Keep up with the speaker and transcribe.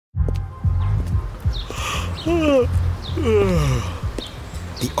The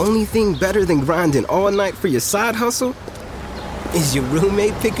only thing better than grinding all night for your side hustle is your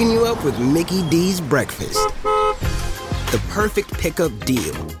roommate picking you up with Mickey D's breakfast. The perfect pickup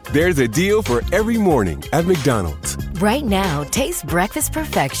deal. There's a deal for every morning at McDonald's. Right now, taste breakfast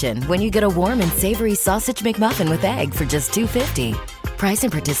perfection when you get a warm and savory sausage McMuffin with egg for just $2.50. Price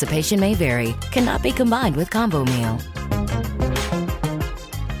and participation may vary. Cannot be combined with combo meal.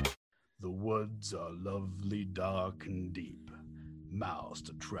 The woods are lovely, dark and deep. Miles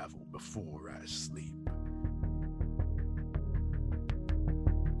to travel before I sleep.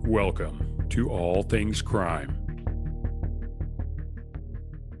 Welcome to All Things Crime.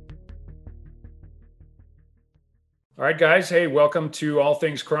 All right, guys. Hey, welcome to All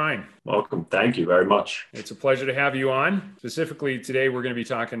Things Crime. Welcome. Thank you very much. It's a pleasure to have you on. Specifically, today we're going to be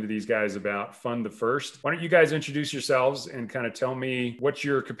talking to these guys about Fund the First. Why don't you guys introduce yourselves and kind of tell me what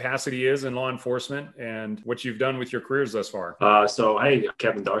your capacity is in law enforcement and what you've done with your careers thus far? Hey,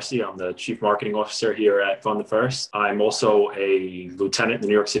 Kevin Darcy. I'm the Chief Marketing Officer here at Fund the First. I'm also a lieutenant in the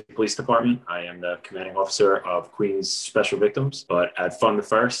New York City Police Department. I am the commanding officer of Queens Special Victims. But at Fund the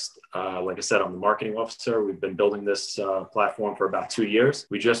First, like I said, I'm the marketing officer. We've been building this platform for about 2 years.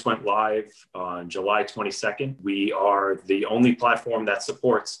 We just went live on July 22nd. We are the only platform that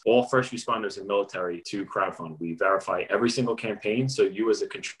supports all first responders and military to crowdfund. We verify every single campaign, so you as a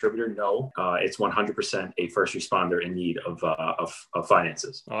contributor know it's 100% a first responder in need of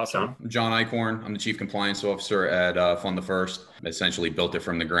finances. Awesome. John Eichhorn. I'm the Chief Compliance Officer at Fund the First. Essentially built it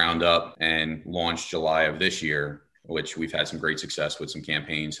from the ground up and launched July of this year, which we've had some great success with some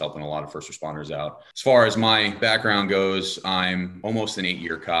campaigns, helping a lot of first responders out. As far as my background goes, I'm almost an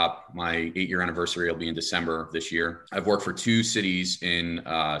 8-year cop. My 8-year anniversary will be in December of this year. I've worked for 2 cities in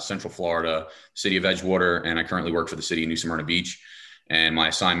Central Florida, city of Edgewater, and I currently work for the city of New Smyrna Beach. And my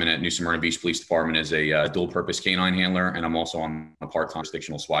assignment at New Smyrna Beach Police Department is a dual-purpose canine handler, and I'm also on a part-time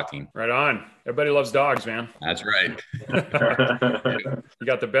jurisdictional SWAT team. Right on. Everybody loves dogs, man. That's right. You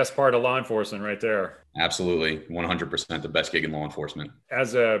got the best part of law enforcement right there. Absolutely, 100% the best gig in law enforcement. I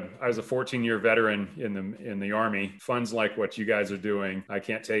was a 14-year veteran in the Army. Funds like what you guys are doing, I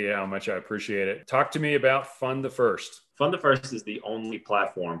can't tell you how much I appreciate it. Talk to me about Fund the First. Fund the First is the only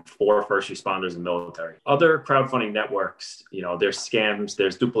platform for first responders and military. Other crowdfunding networks, there's scams,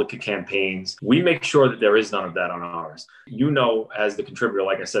 there's duplicate campaigns. We make sure that there is none of that on ours. As the contributor,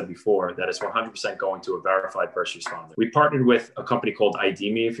 like I said before, that it's 100% going to a verified first responder. We partnered with a company called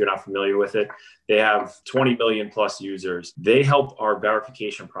ID.me, if you're not familiar with it. They have 20 million plus users. They help our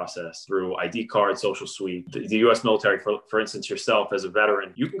verification process through ID card, social suite. The U.S. military, for instance, yourself as a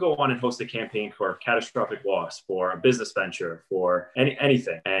veteran, you can go on and host a campaign for catastrophic loss, for a business venture, for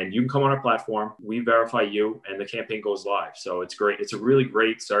anything. And you can come on our platform, we verify you, and the campaign goes live. So it's great. It's a really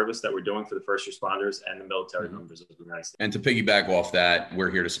great service that we're doing for the first responders and the military members of the United States. And to piggyback off that,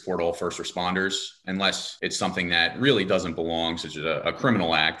 we're here to support all first responders, unless it's something that really doesn't belong, such as a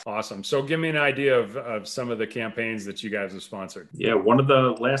criminal act. Awesome. So give me an idea of some of the campaigns that you guys have sponsored. Yeah, one of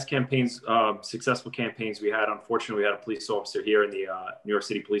the last campaigns, successful campaigns we had, unfortunately, we had a police officer here in the New York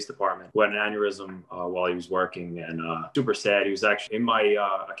City Police Department who had an aneurysm while he was working, and super sad. He was actually in my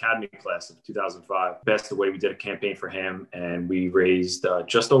academy class of 2005. Best way, we did a campaign for him, and we raised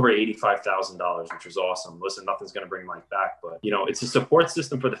just over $85,000, which was awesome. Listen, nothing's going to bring Mike back, but it's a support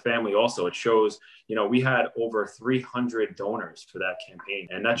system for the family. Also, it shows we had over 300 donors for that campaign,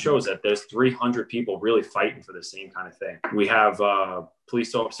 and that shows that there's 300 people really fighting for the same kind of thing. We have a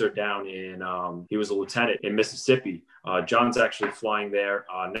police officer down in, he was a lieutenant in Mississippi. John's actually flying there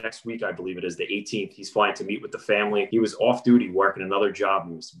next week, I believe it is the 18th. He's flying to meet with the family. He was off duty working another job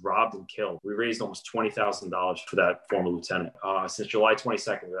and was robbed and killed. We raised almost $20,000 for that former lieutenant. Since July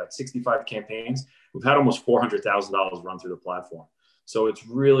 22nd, we've had 65 campaigns. We've had almost $400,000 run through the platform. So it's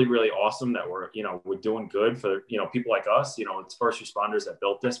really, really awesome that we're doing good for, people like us. It's first responders that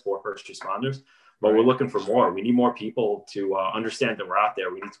built this for first responders, but we're looking for more. We need more people to understand that we're out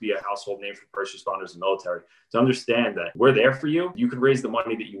there. We need to be a household name for first responders and military to understand that we're there for you. You can raise the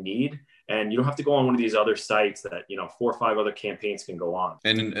money that you need, and you don't have to go on one of these other sites that, 4 or 5 other campaigns can go on.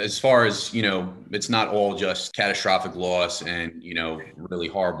 And as far as, it's not all just catastrophic loss and, really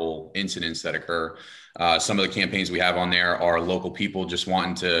horrible incidents that occur. Some of the campaigns we have on there are local people just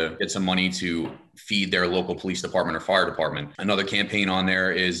wanting to get some money to feed their local police department or fire department. Another campaign on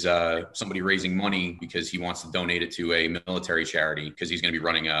there is somebody raising money because he wants to donate it to a military charity because he's going to be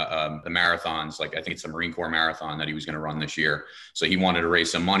running the marathons. Like I think it's a Marine Corps marathon that he was going to run this year. So he wanted to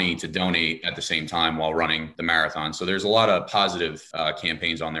raise some money to donate at the same time while running the marathon. So there's a lot of positive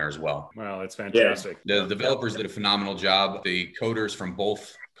campaigns on there as well. Wow, that's fantastic. Yeah. The developers did a phenomenal job. The coders from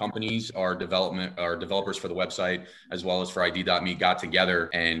both companies, our developers for the website, as well as for ID.me, got together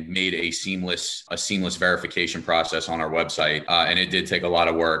and made a seamless verification process on our website. And it did take a lot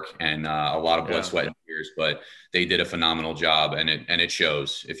of work and a lot of blood, sweat, and tears, but they did a phenomenal job, and it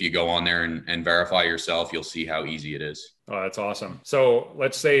shows. If you go on there and verify yourself, you'll see how easy it is. Oh, that's awesome. So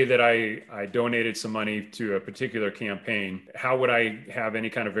let's say that I donated some money to a particular campaign. How would I have any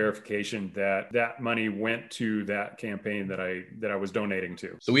kind of verification that that money went to that campaign that I was donating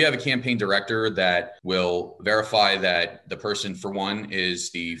to? So we have a campaign director that will verify that the person, for one,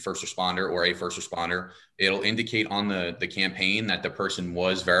 is the first responder or a first responder. It'll indicate on the campaign that the person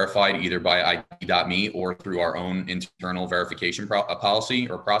was verified either by ID.me or through our own internal verification policy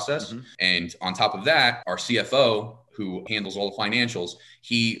or process. Mm-hmm. And on top of that, our CFO, who handles all the financials,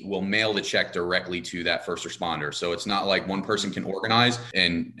 he will mail the check directly to that first responder. So it's not like one person can organize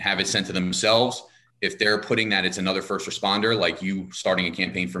and have it sent to themselves. If they're putting that it's another first responder, like you starting a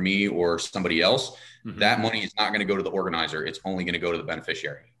campaign for me or somebody else, mm-hmm. that money is not going to go to the organizer. It's only going to go to the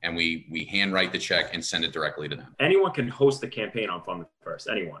beneficiary. And we handwrite the check and send it directly to them. Anyone can host a campaign on Fund the First,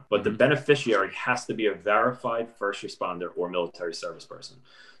 anyone. But the beneficiary has to be a verified first responder or military service person.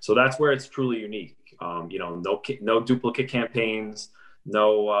 So that's where it's truly unique. No duplicate campaigns,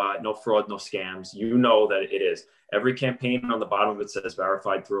 no fraud, no scams. You know that it is. Every campaign on the bottom of it says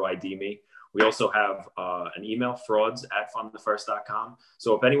verified through ID.me. We also have an email, frauds@fundthefirst.com.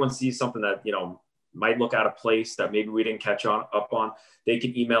 So if anyone sees something that, might look out of place that maybe we didn't catch up on, they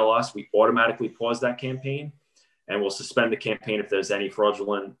can email us. We automatically pause that campaign and we'll suspend the campaign if there's any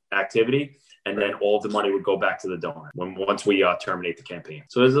fraudulent activity. And then all of the money would go back to the donor once we terminate the campaign.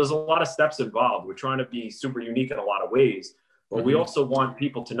 So there's a lot of steps involved. We're trying to be super unique in a lot of ways, but we also want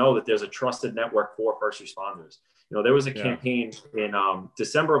people to know that there's a trusted network for first responders. There was a campaign in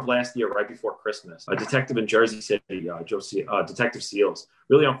December of last year, right before Christmas. A detective in Jersey City, Detective Seals,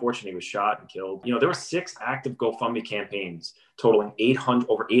 really unfortunate, he was shot and killed. There were 6 active GoFundMe campaigns totaling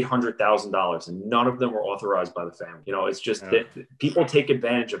over $800,000, and none of them were authorized by the family. It's just that people take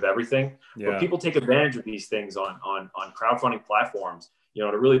advantage of everything, but people take advantage of these things on crowdfunding platforms,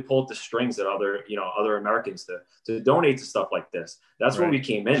 to really pull at the strings at other Americans to donate to stuff like this. That's where we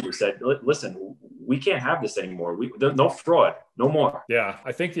came in. We said, listen, we can't have this anymore. No fraud, no more. Yeah.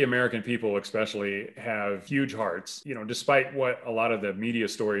 I think the American people especially have huge hearts, despite what a lot of the media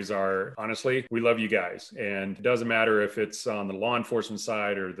stories are. Honestly, we love you guys. And it doesn't matter if it's on the law enforcement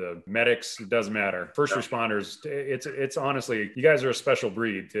side or the medics, it doesn't matter. First responders, it's honestly, you guys are a special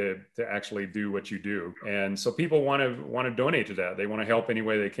breed to actually do what you do. And so people want to donate to that. They want to help any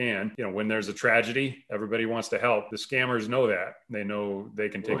way they can. When there's a tragedy, everybody wants to help. The scammers know that. They know they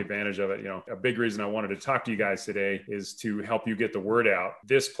can take advantage of it. A big reason I wanted to talk to you guys today is to help you get the word out.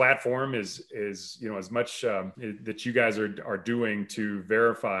 This platform is as much that you guys are doing to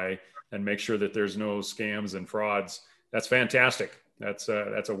verify and make sure that there's no scams and frauds. That's fantastic. That's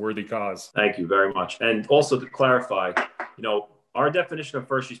a worthy cause. Thank you very much. And also to clarify, our definition of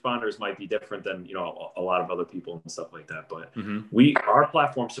first responders might be different than, a lot of other people and stuff like that. But our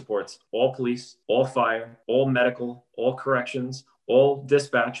platform supports all police, all fire, all medical, all corrections, all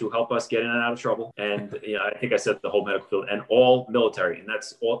dispatch who help us get in and out of trouble. And I think I said the whole medical field, and all military. And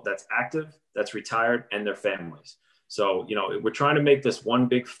that's active, that's retired, and their families. So, we're trying to make this one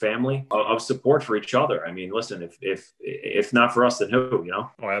big family of support for each other. I mean, listen, if not for us, then who,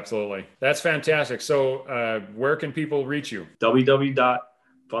 Oh, absolutely. That's fantastic. So where can people reach you?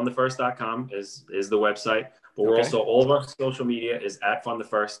 www.fundthefirst.com is the website. But we're also, all of our social media is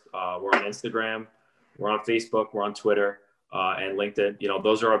 @fundthefirst. We're on Instagram, we're on Facebook, we're on Twitter, and LinkedIn.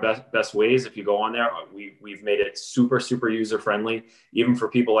 Those are our best ways. If you go on there, we've made it super, super user friendly, even for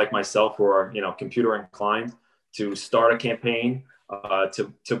people like myself who are, computer inclined, to start a campaign,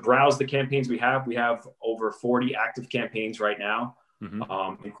 to browse the campaigns we have. We have over 40 active campaigns right now,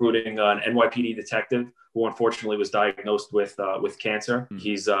 including an NYPD detective who unfortunately was diagnosed with cancer.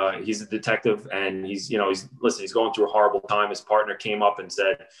 He's a detective, and he's going through a horrible time. His partner came up and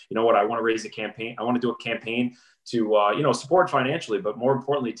said, I want to raise a campaign. I want to do a campaign to, support financially, but more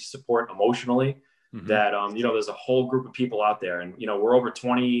importantly, to support emotionally. That, there's a whole group of people out there, and, we're over I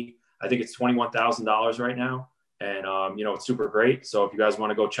think it's $21,000 right now. And, it's super great. So if you guys want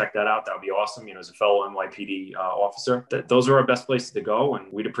to go check that out, that would be awesome. As a fellow NYPD officer, those are our best places to go.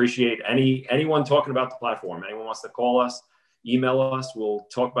 And we'd appreciate anyone talking about the platform. Anyone wants to call us, email us. We'll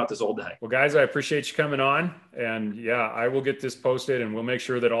talk about this all day. Well, guys, I appreciate you coming on. And I will get this posted, and we'll make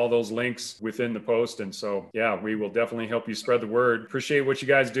sure that all those links within the post. And so, we will definitely help you spread the word. Appreciate what you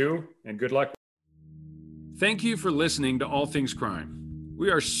guys do, and good luck. Thank you for listening to All Things Crime.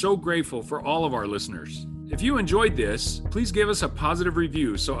 We are so grateful for all of our listeners. If you enjoyed this, please give us a positive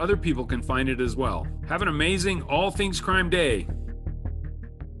review so other people can find it as well. Have an amazing All Things Crime Day.